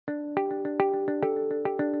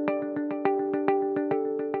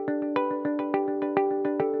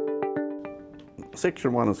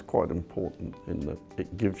Section 1 is quite important in that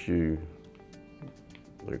it gives you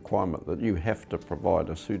the requirement that you have to provide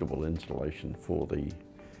a suitable installation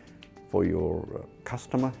for your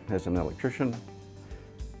customer as an electrician.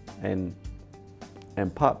 And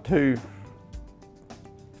Part 2,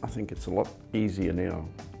 I think it's a lot easier now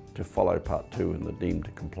to follow Part 2 in the deemed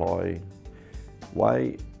to comply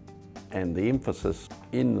way, and the emphasis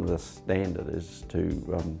in the standard is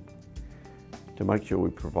to make sure we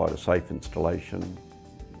provide a safe installation.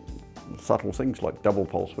 Subtle things like double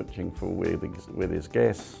pole switching for where there's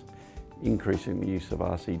gas, increasing the use of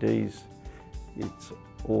RCDs. It's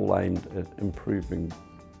all aimed at improving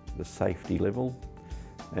the safety level,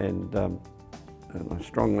 and I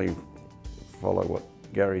strongly follow what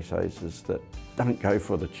Gary says, is that don't go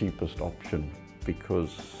for the cheapest option,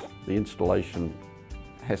 because the installation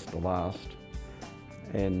has to last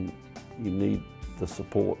and you need the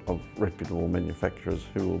support of reputable manufacturers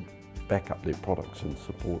who will back up their products and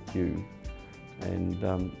support you.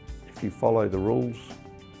 And if you follow the rules,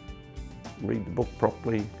 read the book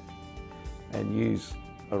properly and use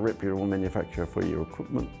a reputable manufacturer for your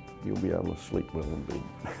equipment, you'll be able to sleep well in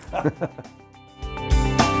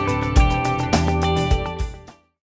bed.